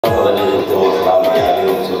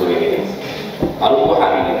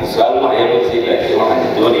السؤال ما هي بس لكن واحد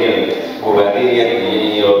الدنيا مبادئية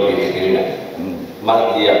يوم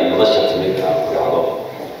ما هي منشطة من الأرض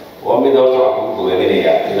ومن دورة عقوق وغنية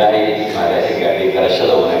إلهي ما ذلك يعني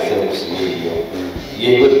كرشة ونحسن مسلمين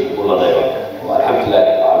يهود كل غيره والحمد لله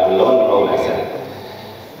على اللون أو نحسن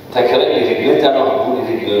تكلم في الجنة أنا أقول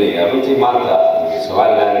في الدنيا رنتي ما أنت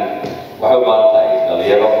سؤالا وحب أنت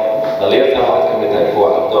دليل أنا واحد كم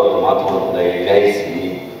تكون الدور ما تكون إلهي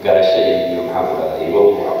سي كرشة محمد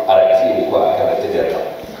يبغى أركتي وأكثر تجارة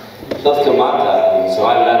dadka maanta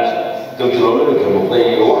Soomaaliland dowladda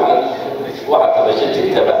mudday waxa tabashay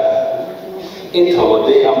jirtaba inta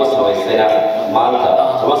waday ama samaysana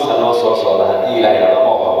maanta toban sano soo socda hadii ilaahay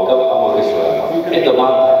rabo oo gab ama rishwa inta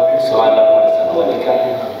maanta Soomaaliland sanadka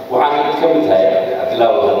waxaan ka mid tahay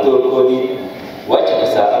adlaaw doorkoodii wajiga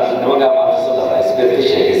saaran nimanka maanta saddex isbeed ka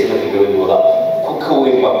sheegay markii wada ku ka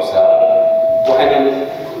weyn baa saaran waxaan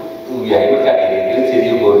u yahay marka ay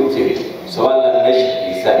gelinteedii boolitii Soomaaliland meesha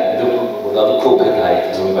إنسان يدور كوكا هاي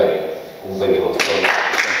مبين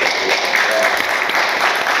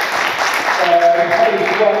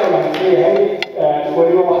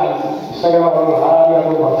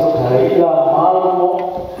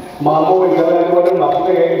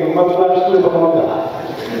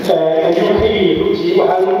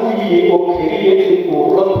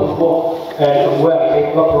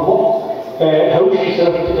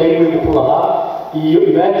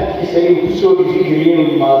يؤمن كسائر كسور الجريين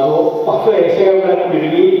ويماذو أخفى سائر من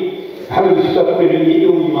الجريين حمد الشتاء الجريين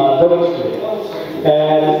ويماذو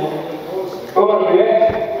عمر بن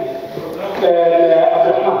عبد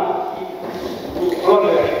الرحمن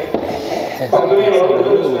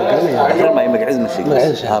عمر ما يمجعز من شيء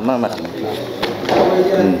ما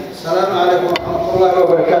السلام عليكم ورحمة الله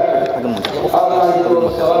وبركاته.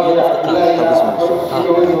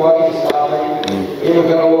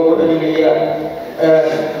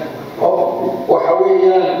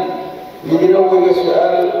 وحويا يدينوي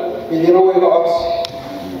سؤال يدينوي عطس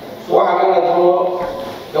وحنا نقول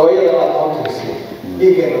لو يدرى التونسي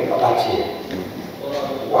يجي القطعية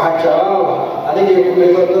وحكرا أنا يقول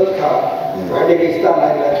لي بدك وحدك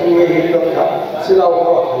يستعمل لكن وين بدك سلا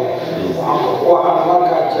وقوة وحنا ما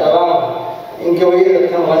كجرا إن كويه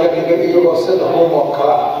كان رجع يجي يوصل هو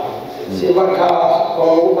مكلا سيبكا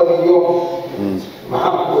أو بديو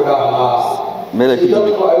معقولها ملكي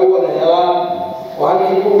أول يلا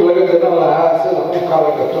وهل يكون لقد دلها سنة مقالة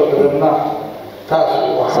كتولنا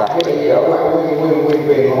تاسو وحكي وين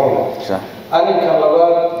بينهم أنا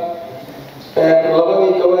كلابات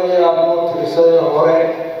لبني كويه عمود رسالة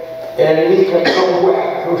هراء اللي كتوه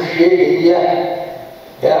حشية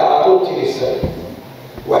يا عمود رسالة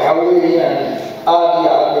وحويا آدي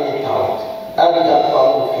على آدي على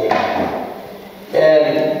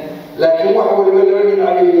لكن وحول لبن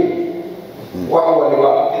عملي وحول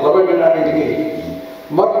لبن عملي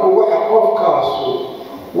مركو وحقف كاسو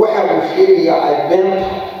وحول شيء عيبنت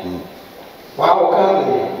وحول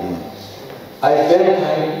كامل عيبنت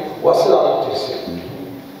وصل الترسل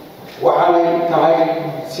وحنا نهاي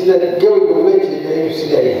سيدة جو البيت اللي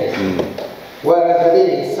يسيدها وأنا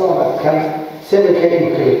بدي سوما كان سنة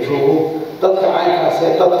كريم كريتشوه تدخل عين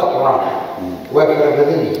كاسة تدخل قرآن وأنا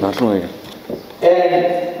بدي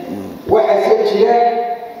waxaa jira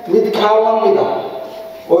mid kaawan mida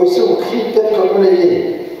oo isagu kii dadka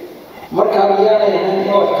cunayay marka miyaanay ahayn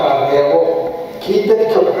in la kaabeebo kii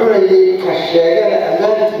dadka cunayay ka sheegana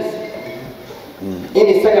amaantiisa in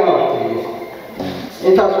isaga la tiriyo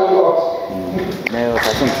intaas oo loo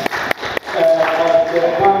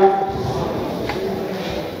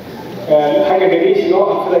حاجة جديدة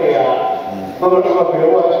نوع فريا مرة أخرى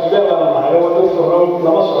هو أشباه لما هو دكتور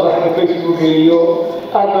لما صار حاجة فيسبوك اليوم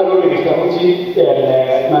أنا لو اللي كتبتي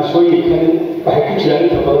مسؤولي كان بحكي كلام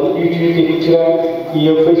تفضل يوتيوب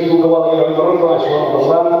كلام فيسبوك والله يعملون راشوا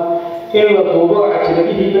والله إلا الموضوع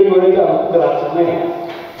عشانيه بين ولدا دراسنا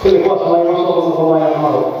كل قوس ما يوصل ما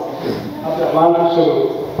يعملوا عبد الرحمن كسب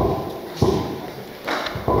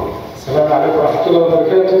السلام عليكم ورحمة الله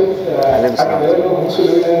وبركاته. أنا مسؤول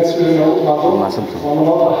معظم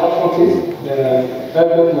ومنظمة حفلتي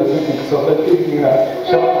قبل ما زلت كسوفتي من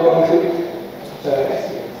شرق وانتي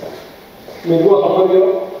من جوا خبريو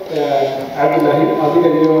عبد الله هذه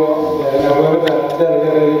اليوم نوابة دار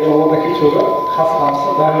نوابة كيشوبا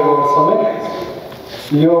خاصة دار ورسمة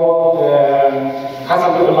يوم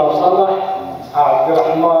حسب الله صالح عبد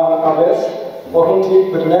الرحمن عباس ورنتي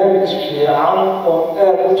برنامج في عام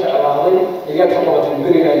وقال وجه على هذه اللي كتبت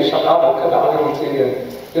البرية الشقاء وكذا على رنتي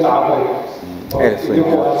بنعبري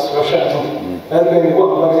يوم السوشيال هذا اللي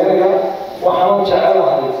هو برنامج waxaan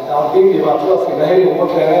jecelahay ardayda dhibaatadaas ilaahay ugu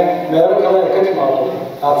keenay meelo kale ay ka timaado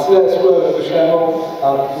aad sida isku heshiisano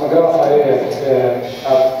aad magaranaysay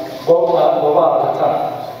goobta goobaha tagtaan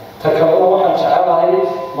takalada waxaan jecelahay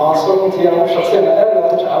maasootintii aan shakhsiyan aad u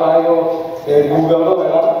jecelahayo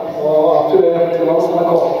guugaamada oo abtulaya laba sano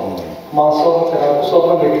ka hor maasootinta aan ku soo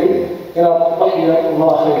bandhigay inaad waxya uma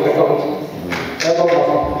akhri karto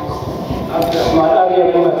ما أبي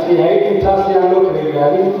أقول فيها أنت تاسع لوك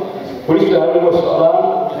لهذه وليس هذا هو السؤال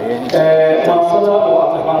ما صدق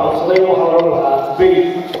وأتمنى الصدق وحررها بيت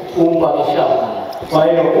ومبارك إن شاء الله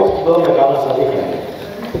وهي وقت ضربك على صديقنا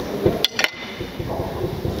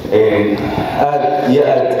يا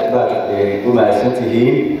بعد وما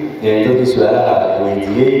سنتهين ضد سؤالها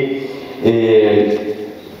ويديي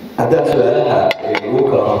هذا سؤالها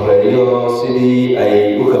وكلا خبرية سيدي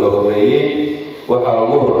أي وكلا خبرية waxaa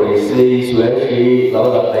ugu horeysay su'aashii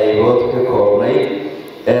labada qaybood ka koobnayd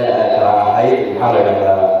ee kala ahayd maxaa la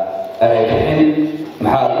yidhahdaa bixin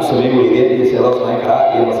maxaad u samayn weydeen iyo sidee loo samayn karaa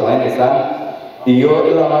iyo ma samaynaysaan iyo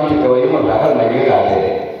ilaa maanta gabayo markaaxada nagaga qaadeen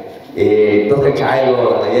dadka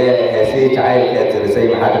jacaylooda ayee heesii jacaylka tirisay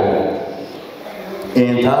maxaa kamid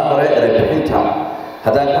taa hore bixinta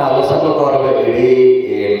haddaan ka hadlo sanadka horeba idhi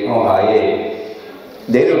muxuu ahaaye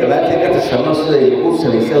dee inuu dhammaanteen ka tashano siday ugu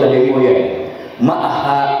samaysan lahayd mooyaane ma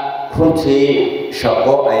aha runtii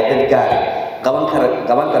shaqo ay cid gaar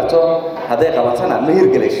qaban karto hadday qabatana ma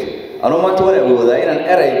hirgelayso anuu maanta waan awoodaa inaan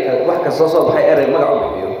erey wax kastoo soo baxay erey magac u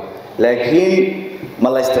bixiyo laakiin ma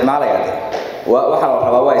la isticmaalayaa de waxaa la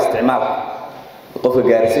rabaa waa isticmaal qofka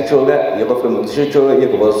gaarisa jooga iyo qofka muqdisho jooga iyo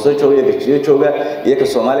gobolso jooga iyo gajiyo jooga iyo ka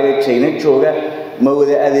soomaaliga China jooga ma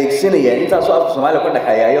wada adeegsanayaan intaasoo afka Soomaaliya ka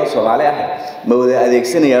dhaxeeya iyo Soomaali ah ma wada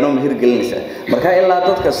adeegsanayaan oo mahir gelinaysa marka ilaa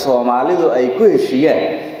dadka Soomaalidu ay ku heshiiyaan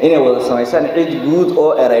inay wada sameeyaan cid guud oo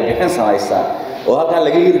eray bixin sameeysan oo halkan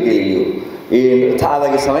laga hirgeliyo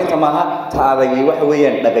taadagi sameynta maaha taadagi waxa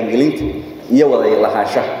weeyaan dhaqan gelinta iyo wada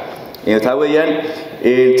lahaanshaha taa weeyaan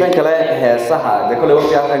tan kale heesaha de kale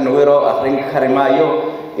waqti aad nagu yaro akhrin karimaayo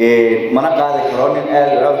mana qaadi karo nin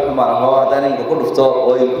aad u xumaan oo hadaan inta ku dhufto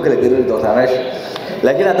oo ku kala dirin doonta meesha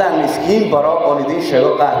laakiin hadaan miskiin baro oo idin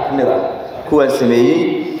sheego qaar kamid ah kuwa sameeyay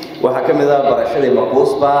waxa kamid ah barashadii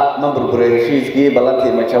maqbuusba number bureeshiiskii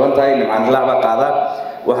balantii ma jaban tahay nimcaan laaba qaada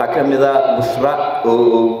waxa kamid ah bushra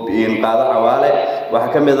oo qaada awaale waxa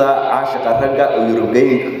kamid ah caashiqa ragga oo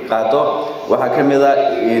Yurubiyin qaado waxa kamid ah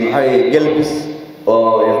maxay galbis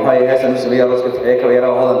oo maxay heesan sameeyay rooska ee ka yara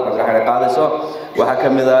hodan aqraxay qaadayso waxa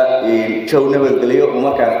kamid ah jow nabadgeliyo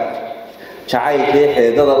markaan jacaylkii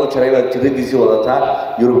xeedada u jiray baa tiradiisii wadataa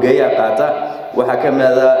Yurubiya qaata waxa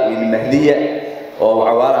kamid ah mahdiya oo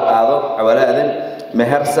awaala qaado awaala adan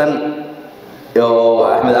mehersan oo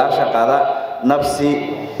Ahmed Arsha qaada نفسي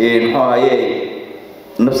محايي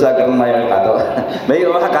نفسي أقرن ما يقعده ما هي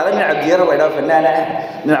واحد قاعد من عبديرة ولا فنانة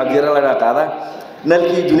من عبديرة ولا قاعدة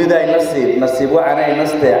نلقي جنيدا نصيب وعنا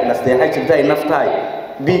نستي حاجة تاي نفتاي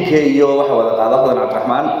بيكي يو واحد ولا قاعدة هذا عبد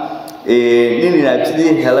الرحمن نيني نبتدي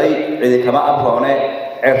هلاي عندي كمان أبهونه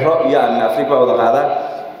عرق يا من أفريقيا ولا قاعدة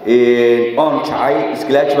أون شاي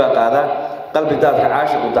إسكلاج بقاعدة قلبي دار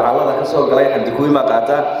عاشق وتعالى ذا كسر قليل حمد كوي ما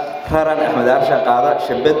قاعدة خيران أحمد عرشة قاعدة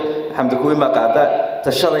شبت حمد كوي ما قاعدة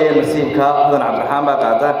تشري نسيب كا هذا عبد الرحمن ما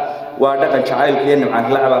قاعدة وعندك شعيل كين عن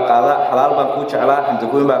لعبة قاعدة حلال بنكوش على حمد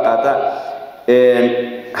كوي ما قاعدة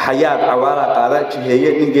حياة عوالة قاعدة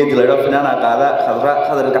شهية من جد لرا فنانا قاعدة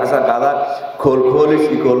خضر الكعسة قاعدة كولش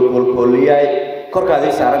كولياي كرك هذه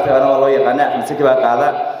سعرت أنا والله يقنع مسك بقى قاعدة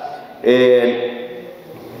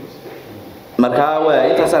مركاوة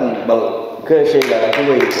إنتسان بل كشيء لا كوي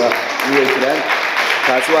ويجران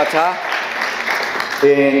كاسواتا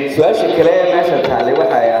سؤال الكلام ماشي تعالي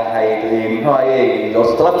وحيا هاي محايي لو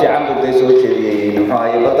طلبتي عنده بدي سوي شيء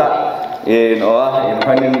محايي بدا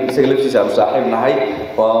محايي سجلتي سام صاحبنا هاي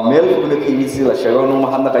وميل كنا كيميسي لشغلنا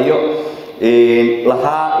ما حنا قيو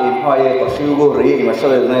لها محايي قرشيو جوري ما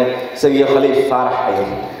شاء الله سجيا خليج فرح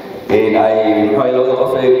أي محايي لو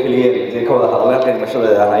قفة كلية كذا هذا ما شاء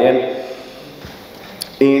الله هايين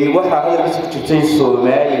waxa hadalka isku jirtay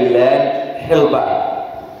Soomaaliland xilba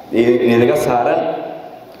inaga saaran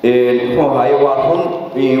muxuu hayo waa run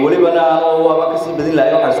walibana waa ka sii badin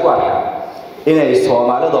lahayo waxa isku arkaa inay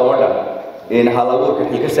Soomaalida oo dhan halabuurka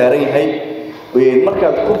xilka saaran yahay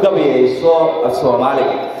markaad ku gabayayso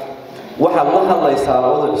Soomaaliga waxa la hadlaysaa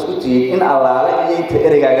wada isku tiid in allaale inta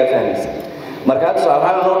ereyga fahmaysa markaad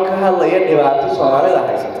Soomaaliland ka hadlaya dhibaato Soomaalida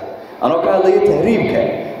haysata أنا كهذا يتهريبك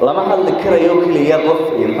لما حد ذكره يوكل يقف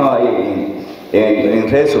إن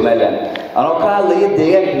رئيس مالان أنا كهذا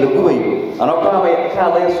يديك لقوي أنا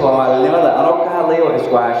كهذا يسوى مال لماذا أنا كهذا يوحش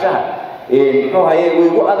وعشاء muxuu haye way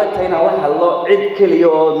ugu adagtahay inaan la hadlo cid keliya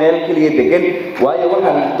oo meel keliya degan waayo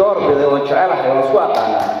waxaan door biday oo jecelahay oo isku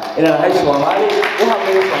aqaanaa inaan ahay Soomaali u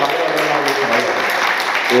hadlayo Soomaaliya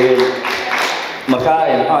marka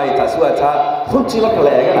muxuu haye taasi waa taa runtii marka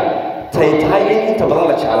la eegana tahay in inta badan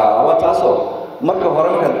la jeclaa waa taasoo marka hore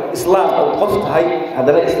marka islaam qof tahay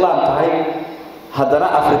haddana islaam tahay haddana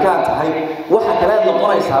afrikaan tahay waxa kale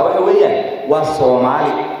noqonaysaa waxa weeyaan waa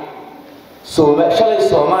Soomaali shalay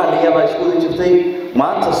Soomaaliya baa isku jirtay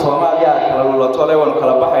maanta Soomaaliya kala lulatoole waan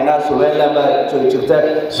kala baxaynaa Soomaaliland baa jirta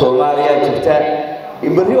Soomaaliya jirta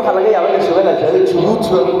bari waxa laga yaabaa in Soomaaliland ay Djibouti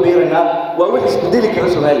ku biirana waa wax isbedeli kara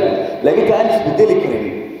Soomaaliland laakiin taan isbedeli karin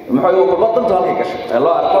maxay ugu badan tahay gashay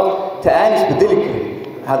loo arko taan isbedeli karin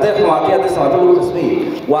hadday xumaatay hadday samato lagu qasbay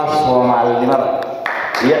waa Soomaalinimada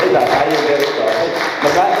iyo cid ay gaaraysaa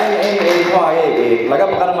marka in waaye laga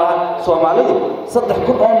baqan ma Soomaalidu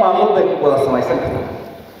 3,000 oo maamul bay wada samaysan kartaa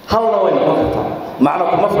halna way noqon kartaa macna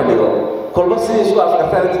kuma fadhido kolba sidii isku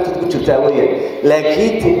afkartaan dadku ku jirtaa weeyaan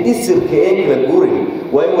laakiin isirka ee kala guuray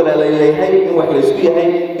way wala leeyahay in wax la isku yahay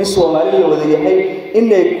in Soomaali la wada yahay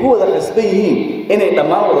inay ku wada qasban yihiin inay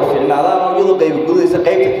dhammaan wada fiicnaadaan oo iyadoo qayb gudaysa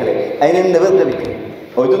qaybta kale ayna nabad gabi karin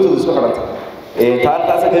oo dadku isku xiranta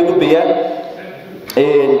taas ay gudbiyaan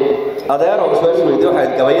adeero soo weydiin waxay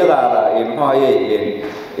gabayadaada muxuu haye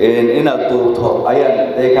inaad duubto ayaan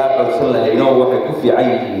ka codsan lahayn oo waxay ku fiican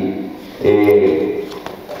yihiin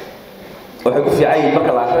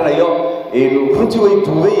marka la akhrinayo runtii way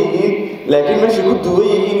duuban yihiin laakiin meesha ku duuban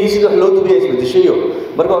yihiin sida wax loo duubiyo isbedeshayo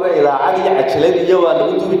marka hore idaacad iyo cajalad iyo waa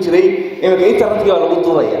lagu duubi jiray imika internetka waa lagu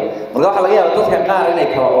duubaya marka waxa laga yaabaa dadka qaar inay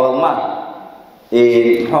kala oodmaan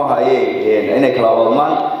muxuu haye inay kala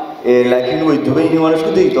oodmaan laakiin way duuban yihiin waan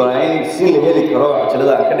isku dayi doonaa in si la heli karo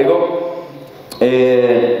cajalada aan ka dhigo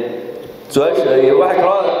su'aasha waxay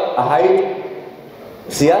kaloo ahayd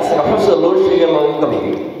siyaasiga xusa loo sheegay loogu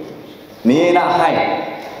gabiyo miyayna ahayn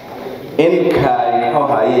in muxuu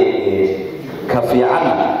haye ka fiican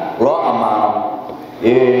loo amaano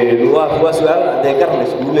waa su'aal deegar la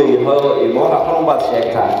isku leeyahay waxa xun baad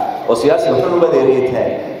sheegtaa oo siyaasiga xun baad ereeytaa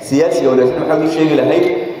siyaasiga wanaagsan waxaad u sheegi lahayd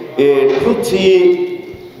runtii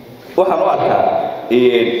waxaan u arkaa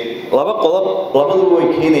laba qodob labadu way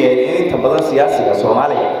keenayaan in inta badan siyaasiga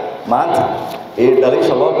Soomaaliya maanta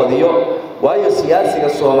dhaliisha loo badiyo waayo siyaasiga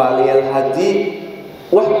Soomaaliyeed hadii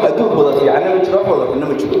wax adduunkooda fiican ma jiro waxooda xun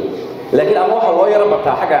ma jiro laakiin ama waxa loo yara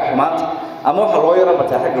bataa xagga xumaanta ama waxa loo yara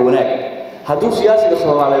bataa xagga wanaag hadduu siyaasiga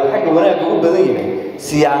Soomaaliyeed xagga wanaag ugu badan yahay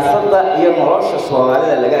siyaasadda iyo nolosha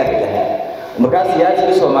Soomaalida laga arki lahaa marka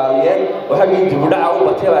siyaasiga Soomaaliyeed waxa ay dib u dhac u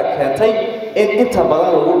batay baa keentay in inta badan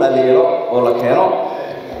lagu dhaliilo oo la keeno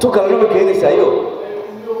tukalna keenaysayo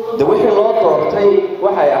da wixii loo doortay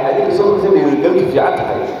waxay ahayd in soo sameeyay galki fiican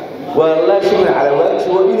tahay wala shukran ala wajhi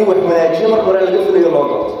inuu wax wanaajiyo marka hore laga filayo loo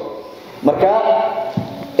doorto marka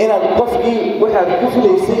inaad qofkii waxaad ku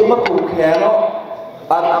filaysay markuu keeno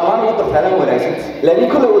aad amaan u tartaan wanaagsan laakiin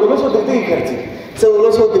kullu wada soo degdegi kartid sida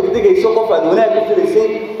loo soo degdegayso qof aad wanaag ku filaysay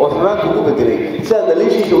oo xumaan kugu bedelay sida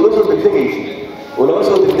daliishiisa loo soo degdegayso ولما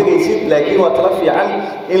سوى تدقيسين لكن وطلفي عن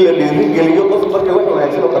إلا بيريق اليوم قف بركة واحد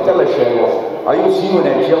ونحسنه قتل الشيء أيو سيمو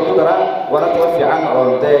نحسيه قدرة وانا طلفي عن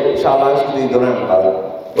إن شاء الله يسكت يدرون المقابل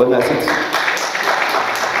وانا ست